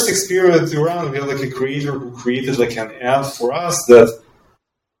experiment around, we had like a creator who created like an ad for us that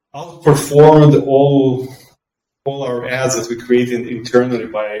outperformed all our ads that we created internally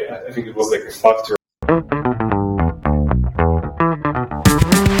by, I think it was like a factor.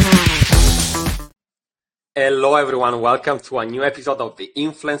 Hello everyone, welcome to a new episode of the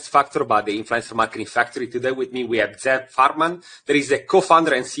Influence Factor by the Influencer Marketing Factory. Today with me we have Zeev, Farbman. There is a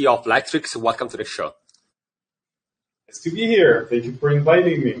co-founder and CEO of Lightricks. Welcome to the show. Nice to be here. Thank you for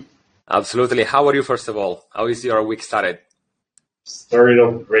inviting me. Absolutely. How are you, first of all? How is your week started? Started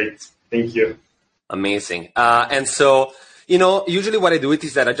off great. Thank you. Amazing. And so, usually what I do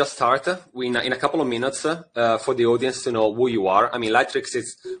is that I just start in a couple of minutes for the audience to know who you are. I mean, Lightricks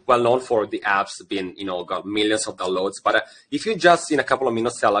is well known for the apps being, got millions of downloads. But if you just in a couple of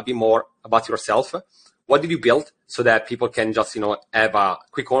minutes tell a bit more about yourself, what did you build so that people can just, have a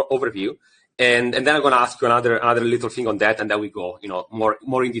quick overview? And then I'm going to ask you another little thing on that, and then we go,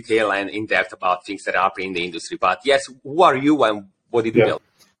 more in detail and in depth about things that are happening in the industry. But yes, who are you and what did you build?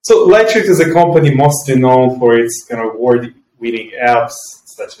 So Lightricks is a company mostly known for its kind of award-winning apps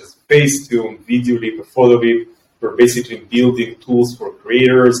such as Facetune, Videolip, Photolip. We're basically building tools for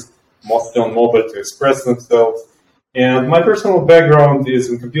creators, mostly on mobile, to express themselves. And my personal background is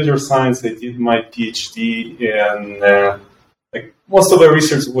in computer science. I did my PhD in most of my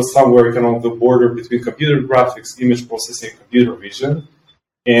research was somewhere kind of on the border between computer graphics, image processing, and computer vision.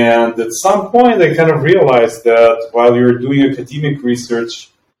 And at some point, I kind of realized that while you're doing academic research,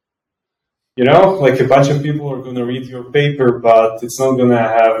 like a bunch of people are going to read your paper, but it's not going to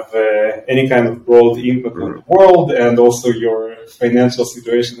have any kind of broad impact on the world. And also your financial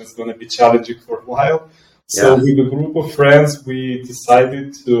situation is going to be challenging for a while. So with a group of friends, we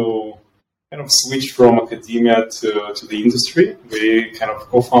decided to kind of switch from academia to the industry. We kind of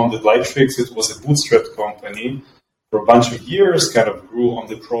co-founded Lightricks. It was a bootstrapped company for a bunch of years, kind of grew on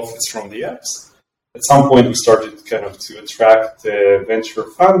the profits from the apps. At some point, we started kind of to attract venture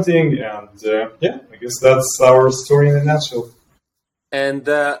funding, and I guess that's our story in a nutshell. And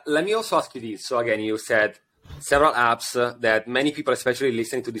let me also ask you this. So again, you said several apps that many people, especially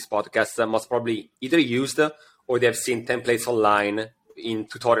listening to this podcast, must probably either used or they have seen templates online in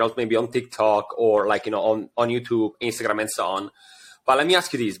tutorials, maybe on TikTok or on YouTube, Instagram, and so on. But let me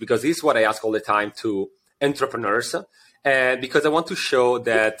ask you this, because this is what I ask all the time to entrepreneurs. Because I want to show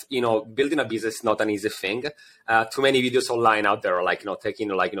that, building a business is not an easy thing. Too many videos online out there are taking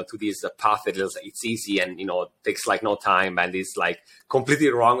to this path that it's easy and, takes no time and is completely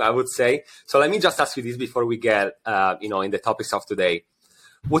wrong, I would say. So let me just ask you this before we get, in the topics of today.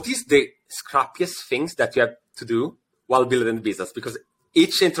 What is the scrappiest things that you have to do while building the business? Because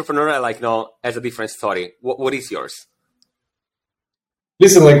each entrepreneur, has a different story. What is yours?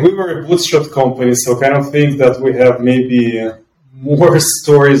 Listen, we were a bootstrap company, so kind of think that we have maybe more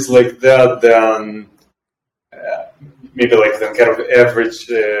stories like that than than kind of average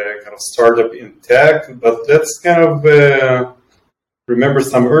kind of startup in tech. But let's kind of remember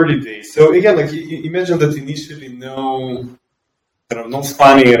some early days. So again, imagine that initially no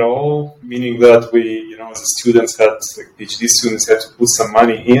funding at all, meaning that we, as students PhD students had to put some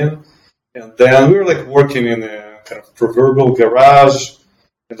money in, and then we were working in a kind of proverbial garage.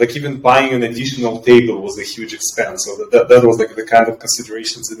 And even buying an additional table was a huge expense. So that was the kind of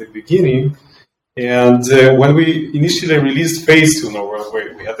considerations in the beginning. And when we initially released Facetune,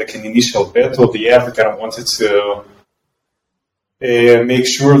 where we had an initial beta of the app, we kind of wanted to make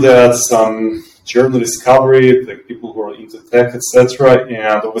sure that some journalists cover it, people who are into tech, etc.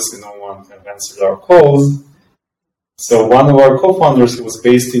 And obviously no one kind of answered our calls. So one of our co-founders, who was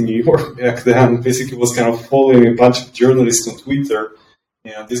based in New York back then, basically was kind of following a bunch of journalists on Twitter.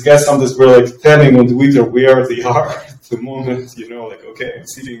 And these guys sometimes were telling on Twitter where they are at the moment, okay, I'm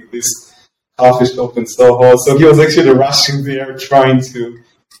sitting in this coffee shop in Soho. So he was actually rushing there, trying to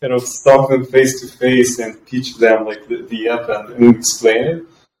kind of stop them face to face and pitch them the app and explain it.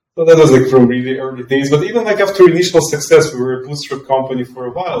 So that was from really early days. But even after initial success, we were a bootstrap company for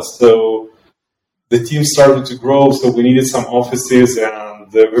a while. So the team started to grow, so we needed some offices,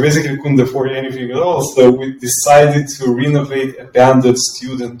 and we basically couldn't afford anything at all. So we decided to renovate abandoned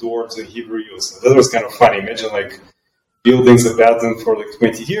student dorms in Hebrew use. So that was kind of funny. Imagine buildings abandoned for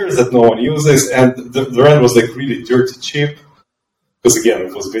 20 years that no one uses, and the rent was really dirty cheap, because again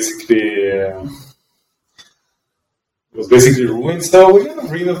it was basically ruined. So we kind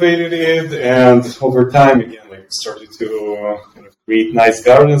of renovated it, and over time again started to kind of create nice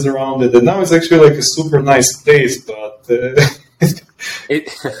gardens around it, and now it's actually a super nice place, but it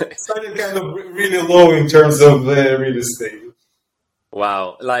started kind of really low in terms of real estate.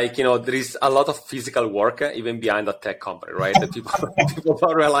 Wow. Like, there is a lot of physical work even behind a tech company, right? That people people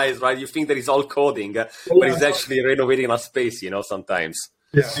don't realize, right? You think that it's all coding, but it's actually renovating a space, sometimes.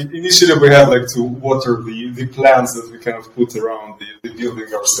 Yeah, initially we had like to water the plants that we kind of put around the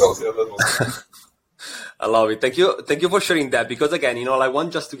building ourselves. Yeah, that was I love it. Thank you for sharing that. Because again, I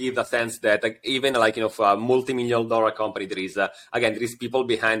want just to give the sense that like, even like, for a multi-million-dollar company, there is, again, there is people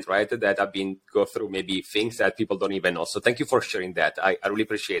behind, right, that have been go through maybe things that people don't even know. So thank you for sharing that. I really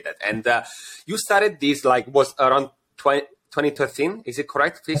appreciate that. And you started this like was around 2013, is it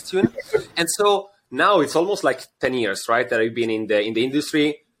correct, Facetune? And so now it's almost like 10 years, right, that I've been in the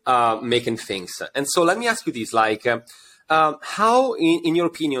industry making things. And so let me ask you this, like, how, in your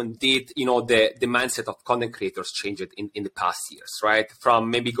opinion, did the mindset of content creators change it in the past years, right?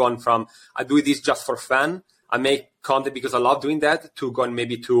 From maybe going from I do this just for fun, I make content because I love doing that, to going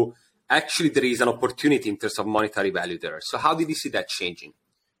maybe to actually there is an opportunity in terms of monetary value there. So how did you see that changing?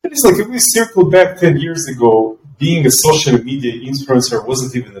 It's like if we circle back 10 years ago, being a social media influencer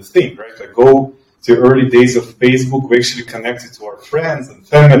wasn't even a thing, right? Like go to early days of Facebook, we actually connected to our friends and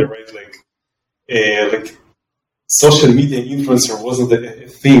family, right? Like social media influencer wasn't a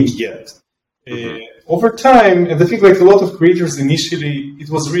thing yet. Over time, and I think like a lot of creators initially, it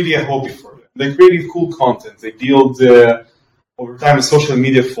was really a hobby for them. They created cool content. They built over time a social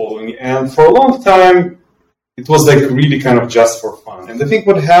media following, and for a long time, it was like really kind of just for fun. And I think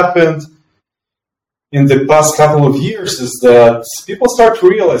what happened in the past couple of years is that people start to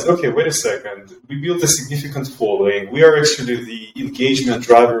realize, okay, wait a second, we built a significant following. We are actually the engagement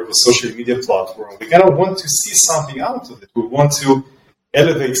driver of a social media platform. We kind of want to see something out of it. We want to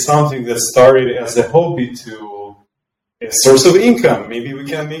elevate something that started as a hobby to a source of income. Maybe we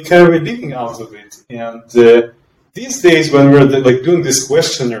can make kind of a living out of it. And these days, when we're like doing these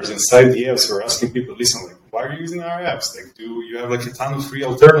questionnaires inside the apps, we're asking people, listen, like, why are you using our apps? Like, do you have like a ton of free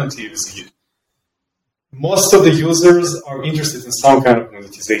alternatives? Most of the users are interested in some kind of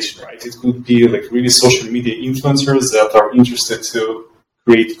monetization, right? It could be like really social media influencers that are interested to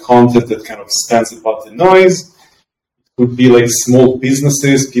create content that kind of stands above the noise. It could be like small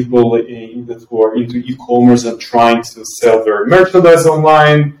businesses, people that who are into e-commerce and trying to sell their merchandise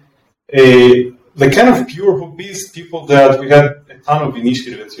online. Like kind of pure hobbies, people that we had a ton of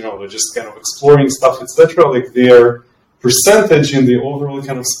initiatives, they're just kind of exploring stuff, etc. Like their percentage in the overall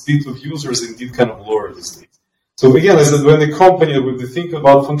kind of split of users indeed kind of lower these days. So again, as when the company, when they think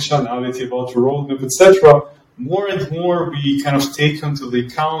about functionality, about roadmap, etc., more and more we kind of take into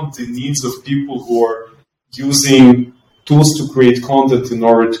account the needs of people who are using tools to create content in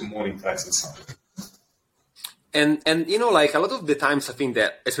order to monetize it something. And like a lot of the times I think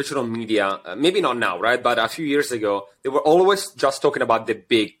that, especially on media, maybe not now, right? But a few years ago, they were always just talking about the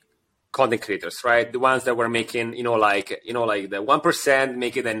big content creators, right? The ones that were making, like the 1%,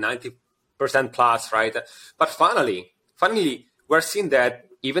 making the 90% plus, right? But finally, we're seeing that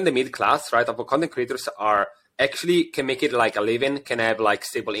even the mid class, right, of content creators are actually can make it like a living, can have like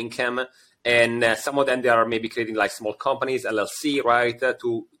stable income. And some of them, they are maybe creating like small companies, LLC, right?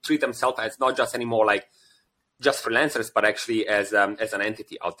 To treat themselves as not just anymore like just freelancers, but actually as an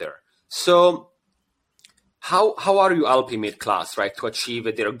entity out there. So how are you helping mid-class, right, to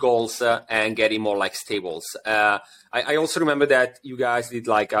achieve their goals and getting more like stables? I also remember that you guys did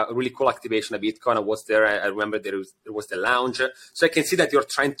like a really cool activation. A Bitcoin was there. I remember there was the lounge. So I can see that you're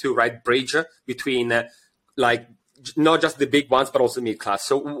trying to bridge between like not just the big ones, but also mid-class.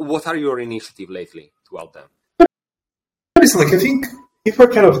 So what are your initiatives lately to help them? Like, I think if we're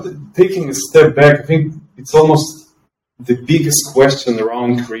kind of taking a step back, I think it's almost the biggest question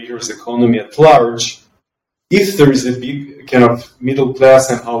around creators economy at large. If there is a big kind of middle class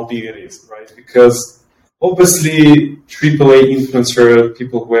and how big it is, right? Because obviously AAA influencer,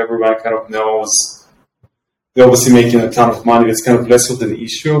 people who everyone kind of knows, they're obviously making a ton of money. It's kind of less of an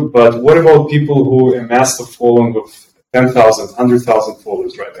issue. But what about people who amassed a following of 10,000, 100,000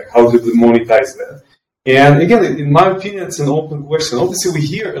 followers, right? Like how do they monetize that? And again, in my opinion, it's an open question. Obviously, we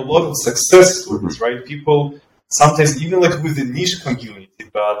hear a lot of success stories, right? People sometimes even like with the niche community,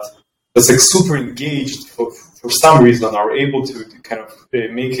 but that's like super engaged for some reason are able to kind of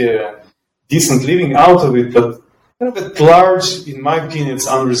make a decent living out of it. But kind of at large, in my opinion, it's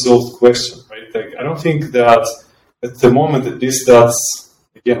an unresolved question, right? Like, I don't think that at the moment, at least that's,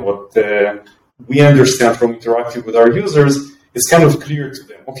 again, what we understand from interacting with our users, it's kind of clear to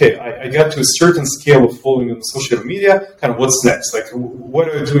them. Okay, I got to a certain scale of following on social media, kind of what's next? Like,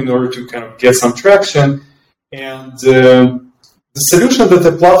 what do I do in order to kind of get some traction? And the solution that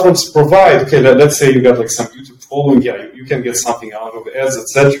the platforms provide, okay, let's say you got like some YouTube following, yeah, you can get something out of ads,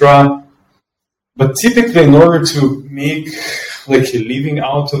 etc. But typically, in order to make like living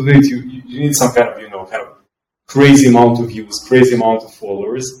out of it. You need some kind of crazy amount of views, crazy amount of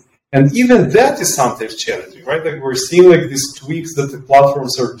followers. And even that is sometimes challenging, right? Like we're seeing like these tweaks that the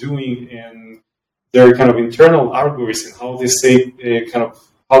platforms are doing in their kind of internal algorithms and how they say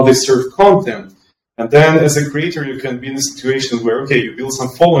how they serve content. And then as a creator, you can be in a situation where, okay, you build some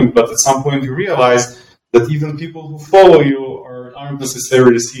following, but at some point you realize that even people who follow you aren't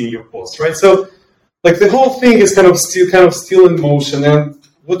necessarily seeing your posts, right? So like the whole thing is kind of still in motion. And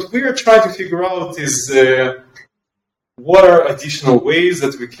what we are trying to figure out is what are additional ways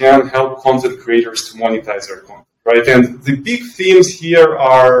that we can help content creators to monetize their content, right? And the big themes here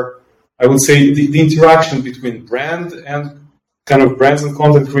are, I would say, the interaction between brands and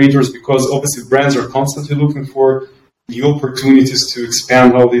content creators, because obviously brands are constantly looking for new opportunities to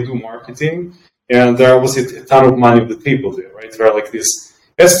expand how they do marketing. And there are obviously a ton of money on the table there, right? There are like these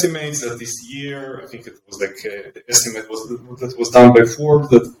estimates that this year, I think it was like the estimate that was done by Forbes,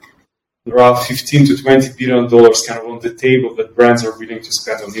 that there are $15 to $20 billion kind of on the table that brands are willing to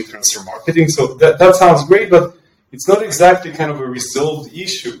spend on influencer marketing. So that sounds great, but it's not exactly kind of a resolved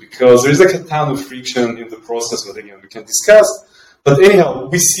issue because there's like a ton of friction in the process that, again, we can discuss. But anyhow,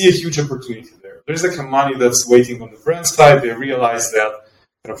 we see a huge opportunity there. There's like a money that's waiting on the brand side. They realize that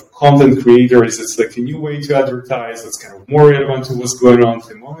kind of content creators, it's like a new way to advertise that's kind of more relevant to what's going on at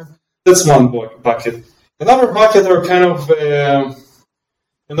the moment. That's one bucket. Another bucket are kind of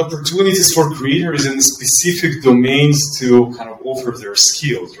opportunities for creators in specific domains to kind of offer their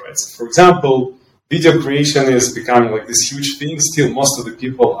skills, right? So for example, video creation is becoming like this huge thing. Still, most of the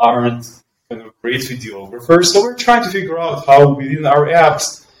people aren't kind of great videographers. So we're trying to figure out how within our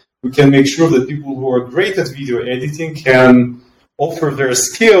apps we can make sure that people who are great at video editing can offer their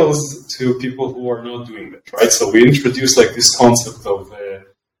skills to people who are not doing that, right? So we introduced like this concept of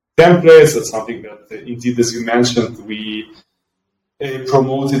templates. That's something that indeed, as you mentioned, we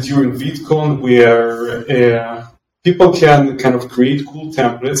promoted during VidCon, where people can kind of create cool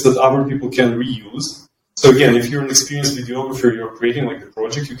templates that other people can reuse. So again, if you're an experienced videographer, you're creating like the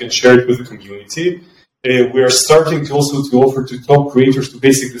project, you can share it with the community. We are starting to also to offer to top creators to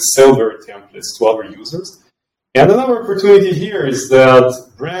basically sell their templates to other users. And another opportunity here is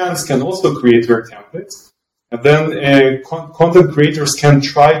that brands can also create their templates. And then content creators can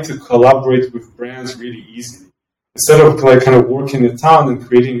try to collaborate with brands really easily. Instead of like kind of working a ton and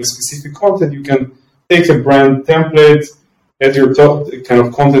creating a specific content, you can take a brand template, add your top kind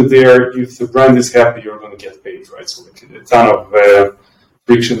of content there. If the brand is happy, you're going to get paid, right? So like a ton of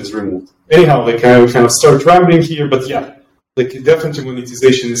friction is removed. Anyhow, like I kind of start rambling here, but yeah, like definitely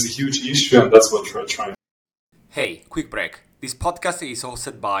monetization is a huge issue, and that's what we're trying. Hey, quick break. This podcast is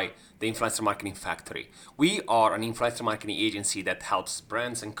hosted by the Influencer Marketing Factory. We are an influencer marketing agency that helps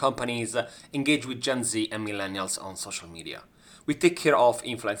brands and companies engage with Gen Z and millennials on social media. We take care of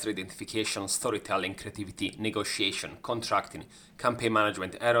influencer identification, storytelling, creativity, negotiation, contracting, campaign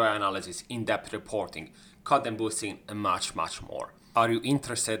management, ROI analysis, in-depth reporting, content boosting, and much, much more. Are you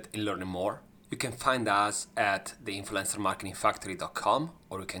interested in learning more? You can find us at theinfluencermarketingfactory.com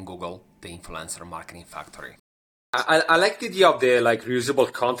or you can Google the Influencer Marketing Factory. I like the idea of the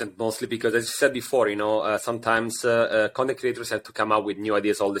reusable content mostly because, as you said before, sometimes content creators have to come up with new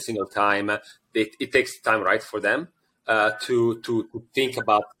ideas all the single time. It takes time, right, for them to think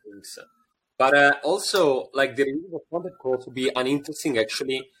about things. But also, like the reusable content could also be an interesting,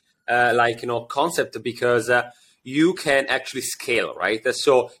 actually, concept because you can actually scale, right?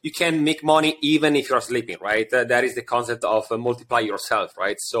 So you can make money even if you're sleeping, right? That is the concept of multiply yourself,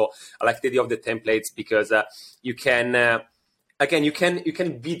 right? So I like the idea of the templates because you can, again, you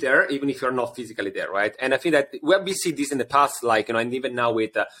can be there even if you're not physically there, right? And I think that we see this in the past, and even now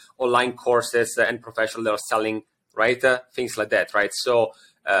with online courses and professionals that are selling, right? Things like that, right? So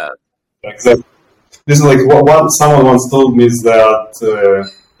exactly. This is like what someone once told me is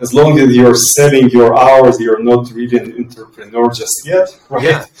that. As long as you're selling your hours, you're not really an entrepreneur just yet, right?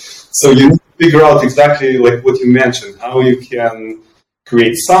 Yeah. So you need to figure out exactly like what you mentioned, how you can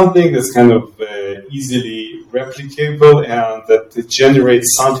create something that's kind of easily replicable and that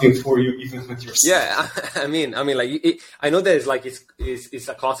generates something for you even when you're yeah. I mean, I know that it's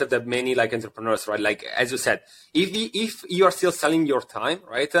a concept that many entrepreneurs, right? Like as you said, if you are still selling your time,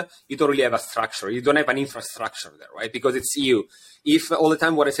 right, you don't really have a structure. You don't have an infrastructure there, right? Because it's you. If all the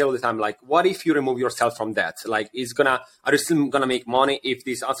time, what I say all the time, what if you remove yourself from that? Are you still gonna make money? If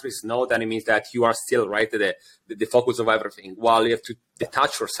this answer is no, then it means that you are still right the focus of everything. While you have to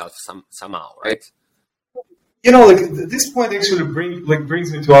detach yourself somehow, right? This point actually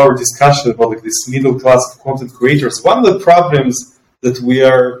brings me to our discussion about this middle class of content creators. One of the problems that we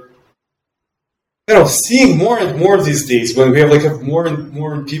are seeing more and more these days when we have more and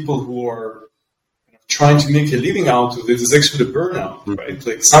more people who are trying to make a living out of it is actually burnout, right?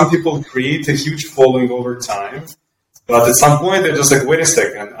 Like some people create a huge following over time, but at some point they're just like, wait a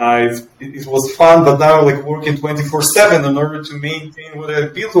second, it was fun, but now like working 24/7 in order to maintain what I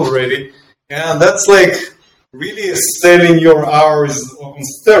built already, and that's like really selling your hours on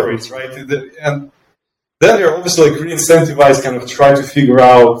steroids, right? And then they're obviously like re-incentivized, kind of try to figure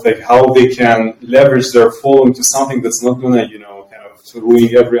out like how they can leverage their following to something that's not gonna, kind of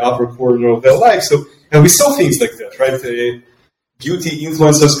ruin every upper corner of their life. So, and we saw things like that, right? Beauty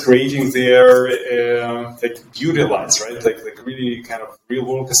influencers creating their like beauty lines, right? Like really kind of real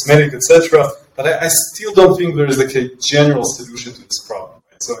world cosmetic, etc. But I still don't think there is like a general solution to this problem.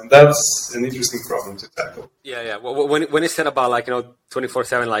 So, and that's an interesting problem to tackle. Yeah. Well, when you said about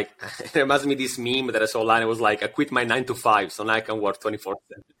 24/7, like it reminds me of this meme that I saw online. It was like, I quit my 9 to 5, so now I can work 24/7.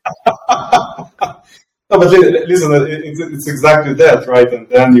 No, but listen, it's exactly that, right? And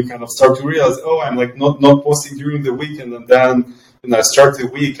then you kind of start to realize, oh, I'm like not posting during the weekend, and then I start the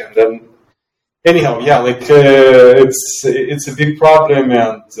week, and then anyhow, yeah, like it's a big problem,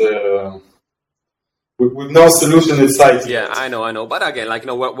 and with no solution in sight. Yeah, I know. But again,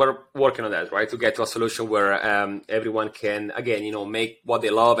 we're working on that, right? To get to a solution where everyone can, again, make what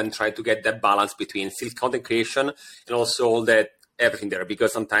they love and try to get that balance between still content creation and also all that everything there.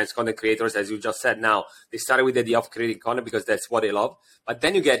 Because sometimes content creators, as you just said now, they started with the idea of creating content because that's what they love. But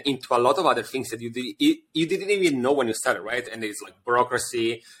then you get into a lot of other things that you didn't even know when you started, right? And it's like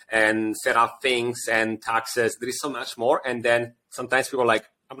bureaucracy and set up things and taxes. There is so much more. And then sometimes people are like,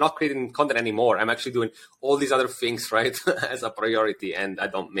 I'm not creating content anymore. I'm actually doing all these other things, right, as a priority, and I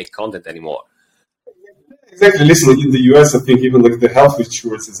don't make content anymore. Exactly. Listen, in the US, I think even like the health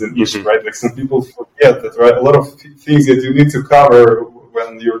insurance is an issue, right? Like some people forget that, right? A lot of things that you need to cover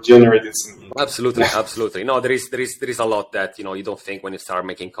when you're generating some. Absolutely. No, there is a lot that you don't think when you start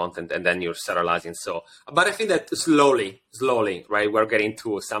making content, and then you're serializing. So, but I think that slowly, right, we're getting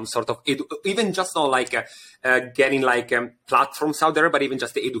to some sort of even just not like getting like platforms out there, but even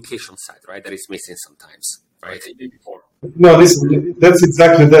just the education side, right, that is missing sometimes, right? Before. No, listen, that's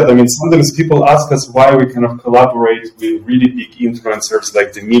exactly that. I mean, sometimes people ask us why we kind of collaborate with really big influencers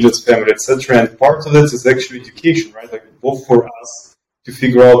like the Millions family, etc. And part of it is actually education, right? Like both for us to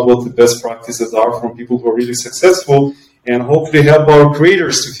figure out what the best practices are from people who are really successful, and hopefully help our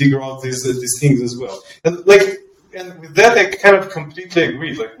creators to figure out these things as well. And with that, I kind of completely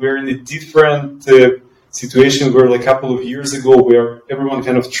agree. Like we're in a different situation where like a couple of years ago, where everyone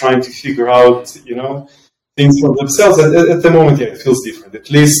kind of trying to figure out, things for themselves. At the moment, yeah, it feels different.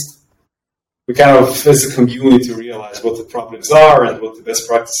 At least we kind of, as a community, realize what the problems are and what the best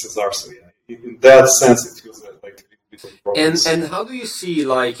practices are. So yeah, in that sense, it feels like and how do you see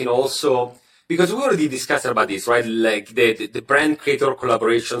also, because we already discussed about this, right? Like the brand creator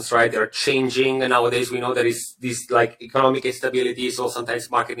collaborations, right? They're changing nowadays. We know there is this like economic instability, so sometimes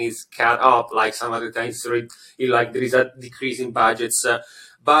marketing is cut up, like some other times there is a decrease in budgets.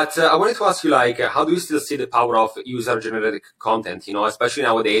 But I wanted to ask you, how do you still see the power of user-generated content, especially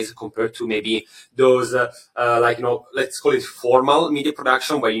nowadays compared to maybe those, let's call it formal media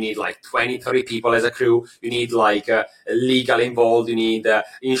production where you need 20, 30 people as a crew. You need legal involved. You need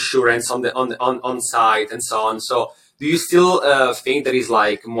insurance on site and so on. So do you still think there is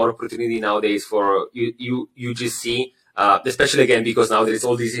more opportunity nowadays for UGC, especially again, because now there is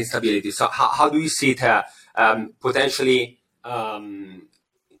all these instabilities. So how do you see it potentially,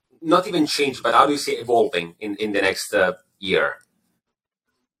 not even change, but how do you see it evolving in the next year?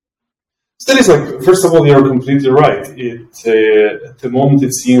 Still, is first of all, you're completely right. At the moment,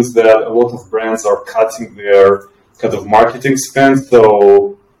 it seems that a lot of brands are cutting their kind of marketing spend,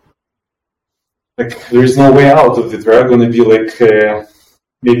 so there is no way out of it. There are going to be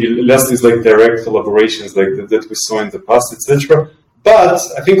maybe less these direct collaborations that we saw in the past, etc. But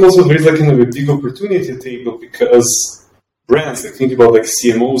I think also there is kind of a big opportunity table because brands, think about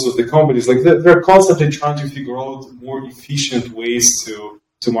CMOs of the companies, they're constantly trying to figure out more efficient ways to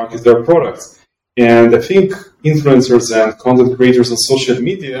market their products. And I think influencers and content creators on social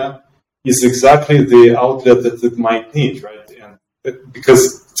media is exactly the outlet that it might need, right? And because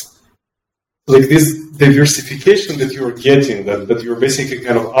this diversification that you're getting, that you're basically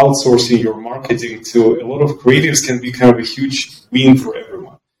kind of outsourcing your marketing to a lot of creatives can be kind of a huge win for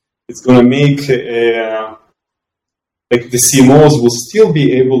everyone. It's going to make the CMOs will still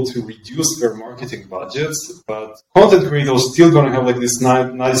be able to reduce their marketing budgets, but content creators still going to have this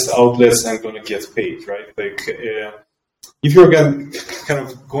nice outlets and going to get paid, right? If you're kind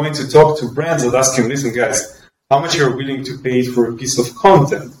of going to talk to brands and ask them, listen, guys, how much you're willing to pay for a piece of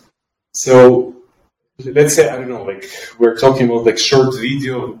content? So let's say, I don't know, like we're talking about like short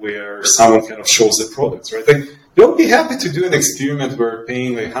video where someone kind of shows the products, right? Like they'll be happy to do an experiment where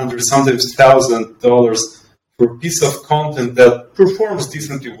paying like hundreds, sometimes $1,000 for a piece of content that performs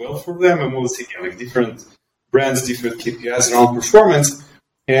decently well for them, and we'll see like different brands, different KPIs around performance.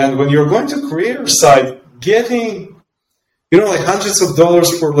 And when you're going to creator side, getting like hundreds of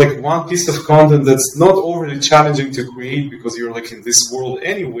dollars for like one piece of content that's not overly challenging to create because you're like in this world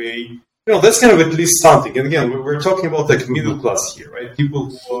anyway, that's kind of at least something. And again, we're talking about like middle class here, right? People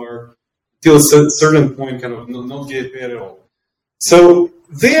who are till a certain point kind of not get paid at all. So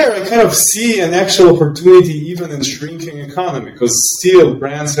there I kind of see an actual opportunity even in shrinking economy, because still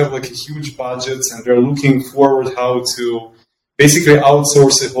brands have like a huge budgets and they're looking forward how to basically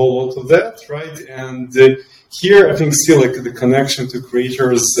outsource a whole lot of that, right? And here I think still like the connection to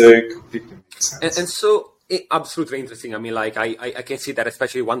creators completely makes sense. And so absolutely interesting. I mean, like I can see that,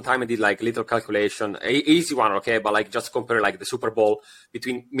 especially one time I did like little calculation, easy one, okay, but like just compare like the Super Bowl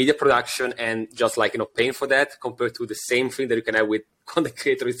between media production and just like paying for that compared to the same thing that you can have with content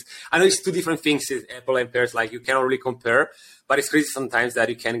creators. I know it's two different things, apple and pears, like you cannot really compare, but it's crazy sometimes that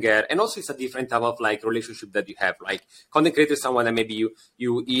you can get, and also it's a different type of like relationship that you have. Like content creator is someone that maybe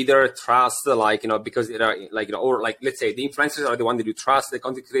you either trust, like because they are like or like let's say the influencers are the one that you trust, the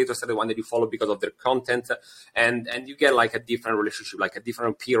content creators are the one that you follow because of their content, and you get like a different relationship, like a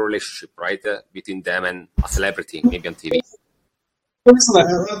different peer relationship, right, between them and a celebrity maybe on TV.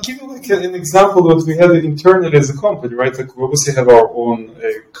 I'll give you like an example that we had internally as a company, right? Like we obviously have our own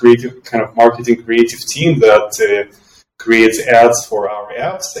creative kind of marketing creative team that creates ads for our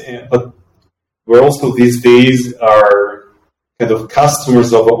apps, but we're also these days are kind of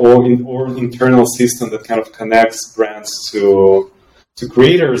customers of our own internal system that kind of connects brands to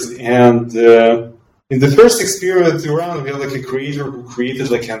creators. And in the first experiment around, we had like a creator who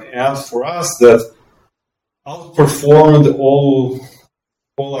created like an ad for us that outperformed all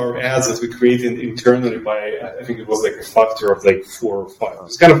our ads that we created internally by, I think it was like a factor of like 4 or 5.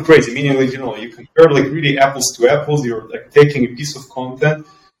 It's kind of crazy, meaning like, you compare like really apples to apples. You're like taking a piece of content,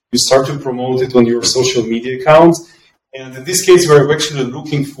 you start to promote it on your social media accounts. And in this case, we're actually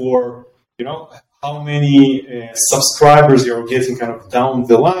looking for, how many subscribers you're getting kind of down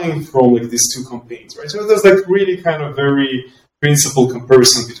the line from like these two campaigns, right? So there's like really kind of very principled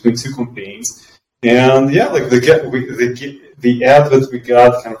comparison between two campaigns. And yeah, like the ad that we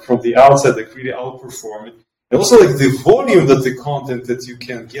got kind of from the outside, like really outperformed. And also like the volume that the content that you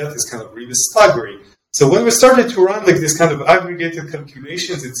can get is kind of really staggering. So when we started to run like this kind of aggregated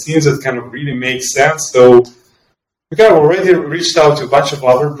calculations, it seems that kind of really makes sense. So we kind of already reached out to a bunch of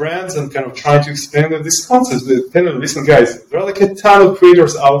other brands and kind of trying to expand this concept. Listen, guys, there are like a ton of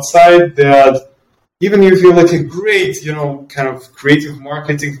creators outside that even if you're like a great, kind of creative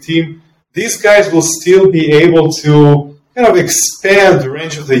marketing team, these guys will still be able to kind of expand the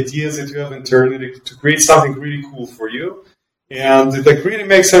range of ideas that you have internally to create something really cool for you. And it like really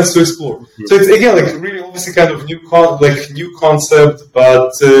makes sense to explore. Mm-hmm. So it's again like really obviously kind of new concept,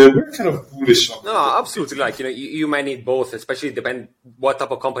 but we're kind of bullish on it. No, absolutely. Like you might need both, especially depend what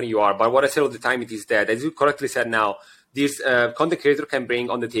type of company you are. But what I say all the time it is that, as you correctly said now, this content creator can bring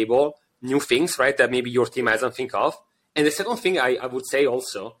on the table new things, right, that maybe your team hasn't think of. And the second thing I would say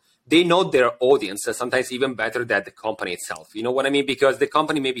also, they know their audience sometimes even better than the company itself. You know what I mean? Because the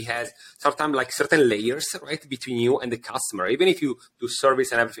company maybe has sometimes like certain layers, right, between you and the customer, even if you do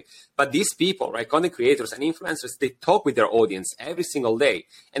service and everything. But these people, right, content creators and influencers, they talk with their audience every single day.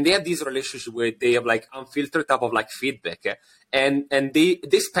 And they have this relationship where they have like unfiltered type of like feedback. And they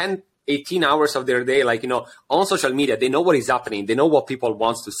spend 18 hours of their day, like, on social media. They know what is happening. They know what people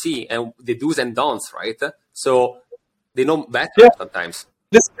want to see and the do's and don'ts, right? So they know better sometimes.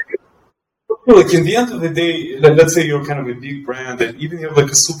 Like in the end of the day, let's say you're kind of a big brand, and even if you have like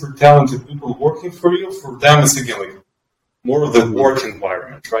a super talented people working for you, for them it's again like more of the work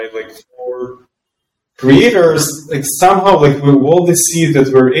environment, right? Like for creators, like somehow like we always see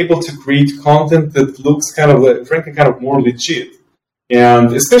that we're able to create content that looks kind of like, frankly, kind of more legit.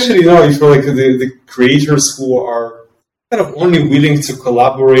 And especially if you're like the creators who are kind of only willing to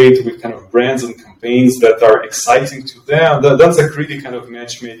collaborate with kind of brands and campaigns that are exciting to them, that's like really kind of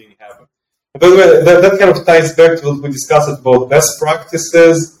match made in heaven. By the way, that kind of ties back to what we discussed about best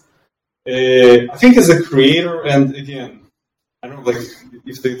practices. I think as a creator, and again, I don't know like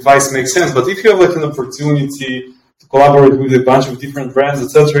if the advice makes sense, but if you have like an opportunity to collaborate with a bunch of different brands,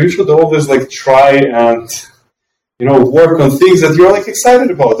 etc., you should always like try and work on things that you're like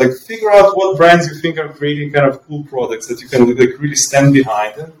excited about. Like figure out what brands you think are creating kind of cool products that you can like really stand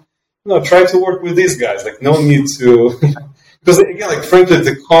behind, and try to work with these guys. Like no need to. Because again, like frankly,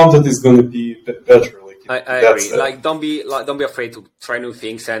 the content is going to be better. I agree. Like, don't be afraid to try new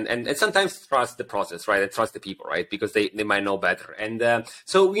things, and sometimes trust the process, right? And trust the people, right? Because they might know better. And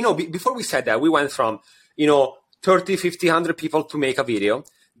so, before we said that, we went from 30, 50, 100 people to make a video,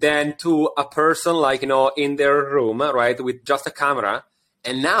 then to a person like in their room, right, with just a camera,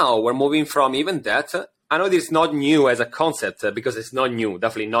 and now we're moving from even that. I know this is not new as a concept because it's not new,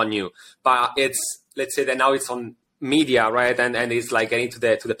 definitely not new, but let's say that now it's on media, right, and it's like getting to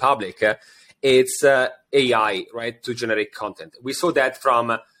the public. It's AI, right, to generate content. We saw that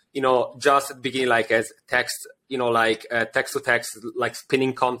from just beginning like as text, like text to text, like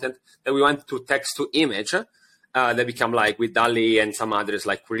spinning content. Then we went to text to image. They become like with DALL-E and some others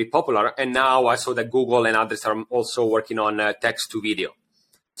like really popular. And now I saw that Google and others are also working on text to video.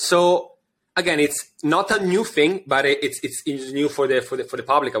 So again, it's not a new thing, but it's new for the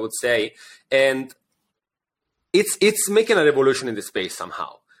public, I would say, and it's making a revolution in the space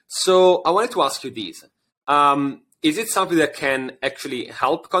somehow. So I wanted to ask you this: is it something that can actually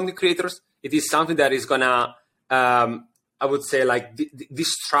help content creators? It is something that is gonna I would say like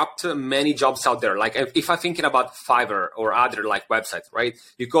disrupt many jobs out there. Like if I'm thinking about Fiverr or other like websites, right?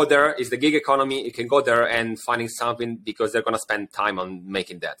 You go there, it's the gig economy. You can go there and finding something because they're going to spend time on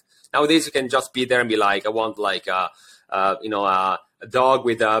making that. Nowadays, you can just be there and be like, I want like a dog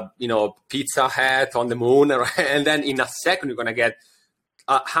with a, pizza hat on the moon. Right? And then in a second, you're going to get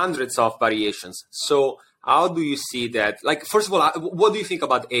hundreds of variations. So how do you see that? Like, first of all, what do you think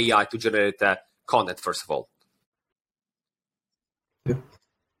about AI to generate content, first of all?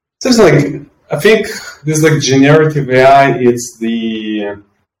 So it's like, I think this like generative AI is the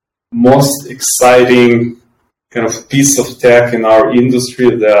most exciting kind of piece of tech in our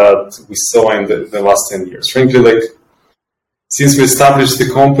industry that we saw in the last 10 years. Frankly, like since we established the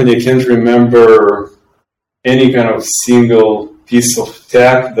company, I can't remember any kind of single piece of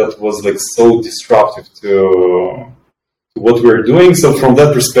tech that was like so disruptive to what we're doing. So from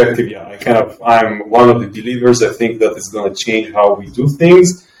that perspective, yeah, I'm one of the believers. I think that it's going to change how we do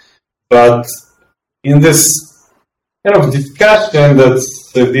things. But in this kind of discussion that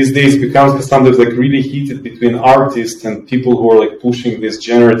these days becomes sometimes like really heated between artists and people who are like pushing this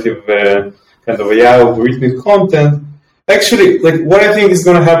generative kind of AI algorithmic content, actually, like what I think is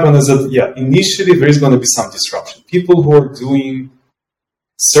going to happen is that, yeah, initially there is going to be some disruption. People who are doing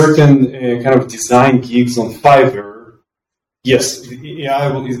certain kind of design gigs on Fiverr, yes, the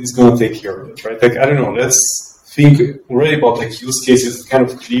AI is going to take care of it, right? Like, I don't know, let's think already about like use cases. It's kind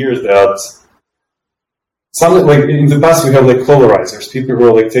of clear that something like in the past we have like colorizers, people who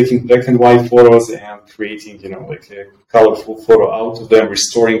are like taking black and white photos and creating, like a colorful photo out of them,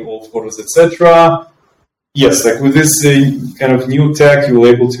 restoring old photos, etc. Yes, like with this kind of new tech, you're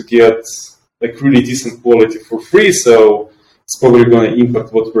able to get like really decent quality for free. So it's probably going to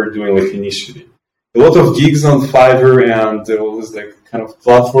impact what we're doing like initially. A lot of gigs on Fiverr and all these like kind of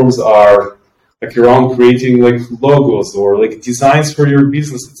platforms are like around creating like logos or like designs for your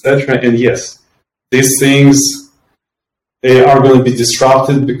business, etc. And yes, these things are going to be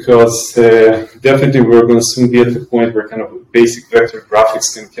disrupted because definitely we're going to soon be at the point where kind of basic vector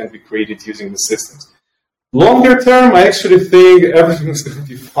graphics can be created using the systems. Longer term, I actually think everything's going to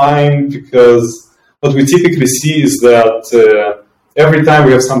be fine because what we typically see is that every time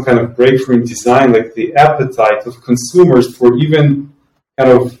we have some kind of breakthrough in design, like the appetite of consumers for even kind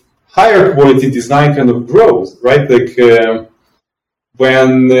of higher quality design kind of grows, right? Like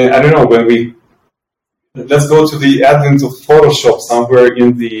when let's go to the advent of Photoshop somewhere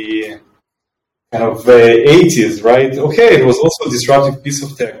in the kind of 80s, right? Okay, it was also a disruptive piece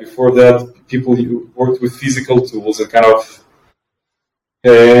of tech. Before that, people worked with physical tools and kind of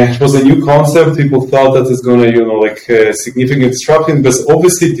it was a new concept. People thought that it's going to, significantly disrupting, but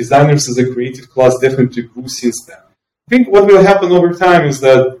obviously designers as a creative class definitely grew since then. I think what will happen over time is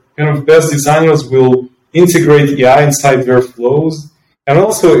that kind of best designers will integrate AI inside their flows. And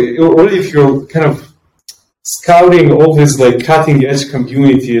also, already if you're kind of scouting all these like cutting edge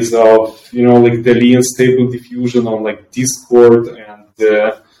communities of, like DALL-E and Stable Diffusion on like Discord and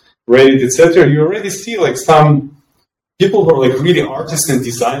Reddit, etc., you already see like some people who are like really artists and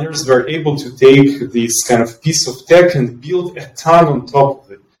designers were able to take this kind of piece of tech and build a ton on top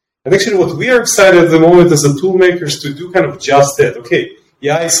of it. And actually what we are excited at the moment as a tool makers to do kind of just that. Okay,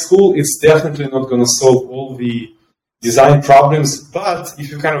 AI is cool. It's definitely not going to solve all the design problems, but if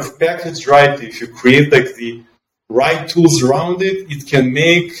you kind of package right, if you create like the right tools around it, it can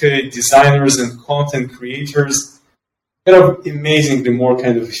make designers and content creators kind of amazingly more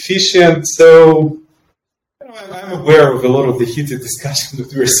kind of efficient. So I'm aware of a lot of the heated discussion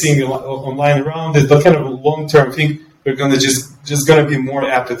that we're seeing online around it, but kind of a long-term thing. They're gonna just gonna be more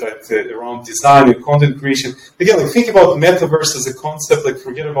appetite around design and content creation. Again, like think about metaverse as a concept. Like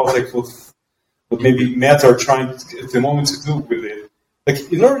forget about like what maybe Meta are trying at the moment to do with it.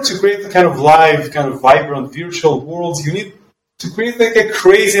 Like in order to create the kind of live, kind of vibrant virtual worlds, you need to create like a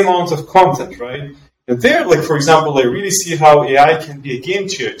crazy amount of content, right? And there, like for example, I really see how AI can be a game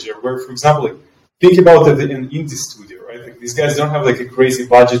changer. Where, for example, like think about it in indie studio, right? Like these guys don't have like a crazy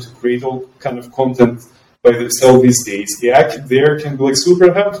budget to create all kind of content by themselves these days. AI there can be like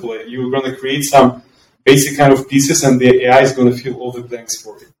super helpful. Like, you're going to create some basic kind of pieces, and the AI is going to fill all the blanks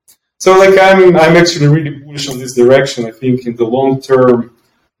for you. So like I'm actually really bullish on this direction. I think in the long term,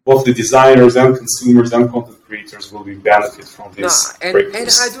 both the designers and consumers and content creators will be benefit from this. And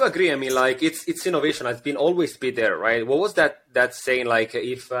I do agree. I mean, like it's innovation. It's been always be there, right? What was that saying? Like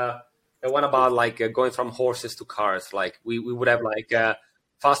if the one about like going from horses to cars, like we would have like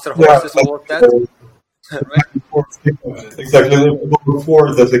faster horses or that. Right? Exactly.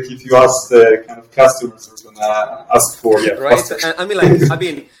 Before that, like if you ask the kind of customers, who's gonna ask for right. Faster. I mean,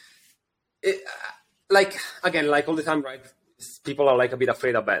 like again, like all the time, right? People are like a bit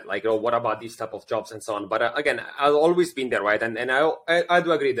afraid of that, like, oh, what about these type of jobs and so on. But again, I've always been there, right? And I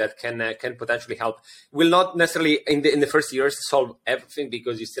do agree that can potentially help. Will not necessarily in the first years solve everything,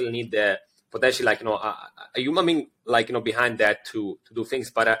 because you still need the potentially like a human being like behind that to do things.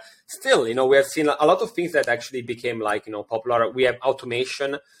 But still, we have seen a lot of things that actually became like popular. We have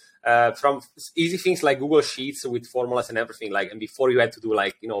automation. From easy things like Google Sheets with formulas and everything, like, and before you had to do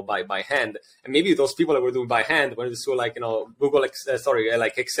like by hand, and maybe those people that were doing by hand when they saw like Google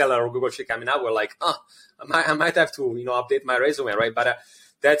like Excel or Google Sheet coming out were like, I might have to update my resume, right? But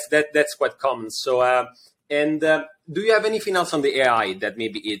that's quite common. So do you have anything else on the AI that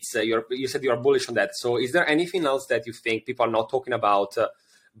maybe it's you said you are bullish on that? So is there anything else that you think people are not talking about,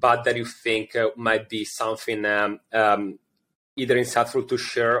 but that you think might be something either insightful to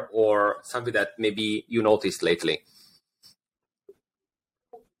share or something that maybe you noticed lately?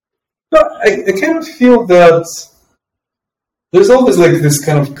 I kind of feel that there's always like this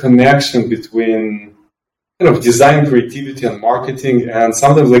kind of connection between kind of design, creativity, and marketing, and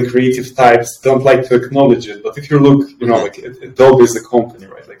sometimes like creative types don't like to acknowledge it. But if you look, like Adobe is a company,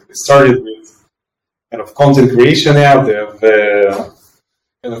 right? Like they started with kind of content creation app, they have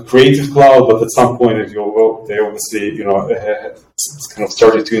kind of creative cloud, but at some point they obviously kind of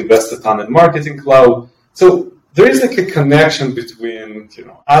started to invest a ton in marketing cloud. So there is like a connection between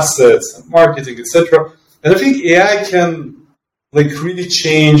assets and marketing, etc. And I think AI can like really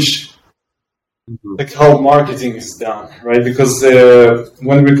change like how marketing is done, right? Because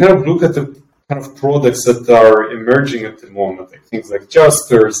when we kind of look at the kind of products that are emerging at the moment, like things like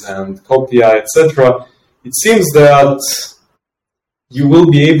Justers and Copy.ai, etc., it seems that we will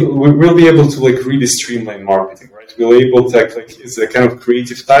be able to like really streamline marketing, right? We'll be able to like as a kind of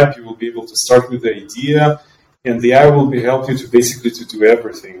creative type, you will be able to start with the idea, and the AI will help you to basically to do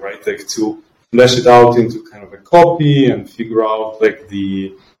everything, right? Like to flesh it out into kind of a copy and figure out like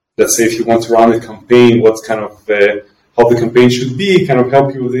let's say if you want to run a campaign, what's kind of how the campaign should be, kind of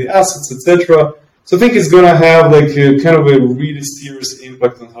help you with the assets, etc. So I think it's going to have like kind of a really serious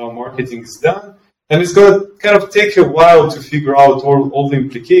impact on how marketing is done. And it's going to kind of take a while to figure out all the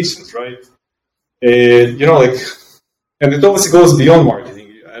implications, right? Like, and it obviously goes beyond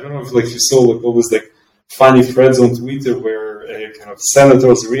marketing. I don't know if like you saw like all these like funny threads on Twitter where kind of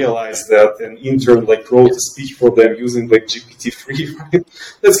senators realized that an intern like wrote a speech for them using like GPT-3, right?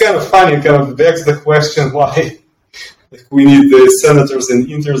 That's kind of funny. It kind of begs the question why like we need the senators and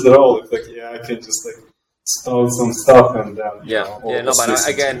interns at all. If like I can just like spout some stuff and but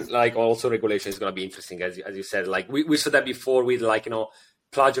again, like also regulation is going to be interesting, as you said. Like we saw that before with like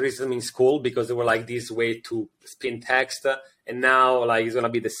plagiarism in school, because they were like this way to spin text, and now like it's going to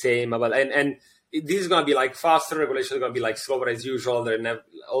be the same. And this is going to be like faster. Regulation is going to be like slower as usual. They're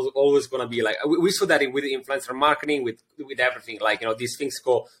always going to be like we saw that with influencer marketing, with everything. Like these things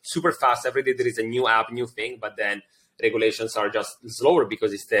go super fast. Every day there is a new app, new thing, but then regulations are just slower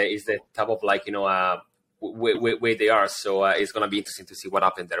because it's the type of like where they are. So it's going to be interesting to see what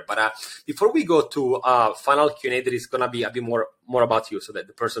happened there. But before we go to final Q&A, there is going to be a bit more about you, so that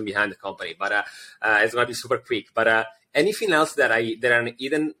the person behind the company. But it's going to be super quick. But anything else that I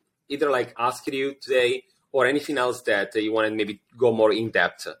either like asking you today, or anything else that you want to maybe go more in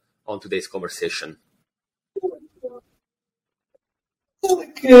depth on today's conversation?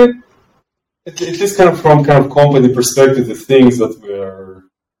 Like, at least kind of from kind of company perspective, the things that we're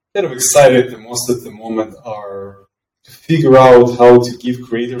kind of excited the most at the moment are to figure out how to give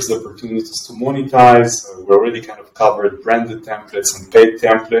creators the opportunities to monetize. We already kind of covered branded templates and paid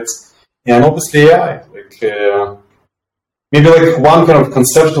templates, and obviously AI. Like maybe like one kind of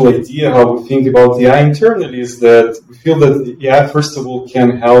conceptual idea how we think about AI internally is that we feel that the AI, first of all,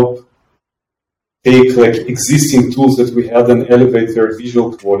 can help take like existing tools that we had and elevate their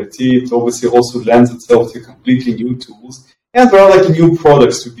visual quality. It obviously also lends itself to completely new tools. And there are like new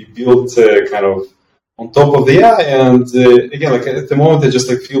products to be built kind of on top of the AI. And again, like at the moment, I just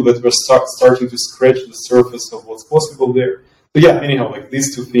like feel that we're starting to scratch the surface of what's possible there. But yeah, anyhow, like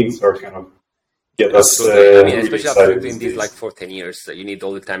these two things are kind of, yeah, that's I mean, especially really after doing this like for 10 years, you need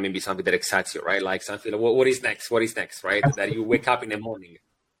all the time maybe something that excites you, right? Like something, what is next? What is next, right? That you wake up in the morning.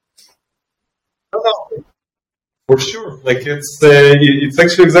 For sure, like it's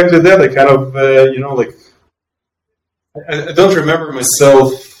actually exactly that. I kind of like I don't remember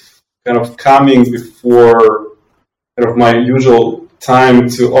myself kind of coming before kind of my usual time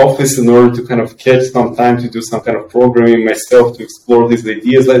to office in order to kind of catch some time to do some kind of programming myself to explore these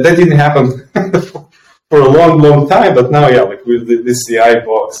ideas. Like that didn't happen for a long time, but now, yeah, like with this AI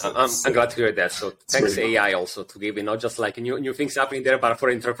box. I'm glad to hear that. So thanks really AI also to give not just like new things happening there, but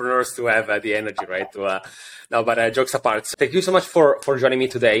for entrepreneurs to have the energy, right? But jokes apart. So thank you so much for joining me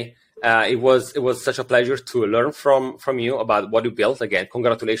today. It was such a pleasure to learn from you about what you built. Again,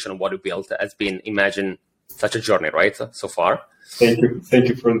 congratulations on what you built. It's been, imagine, such a journey, right, so far. Thank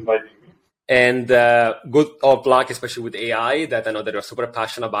you for inviting me. And good of luck, especially with AI, that I know that you're super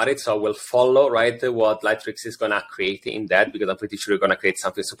passionate about it. So I will follow, right, what Lightricks is going to create in that, because I'm pretty sure you're going to create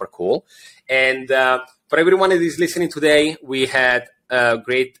something super cool. And for everyone that is listening today, we had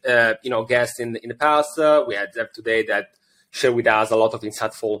great, guests in the past. We had Zeev today that shared with us a lot of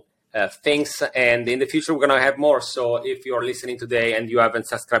insightful things. And in the future, we're going to have more. So if you're listening today and you haven't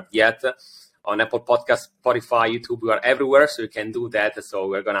subscribed yet, on Apple Podcasts, Spotify, YouTube, we are everywhere, so you can do that. So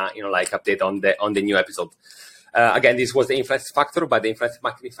we're gonna, update on the new episode. Again, this was the Influence Factor by the Influence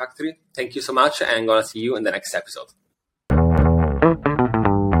Marketing Factory. Thank you so much, and I'm gonna see you in the next episode.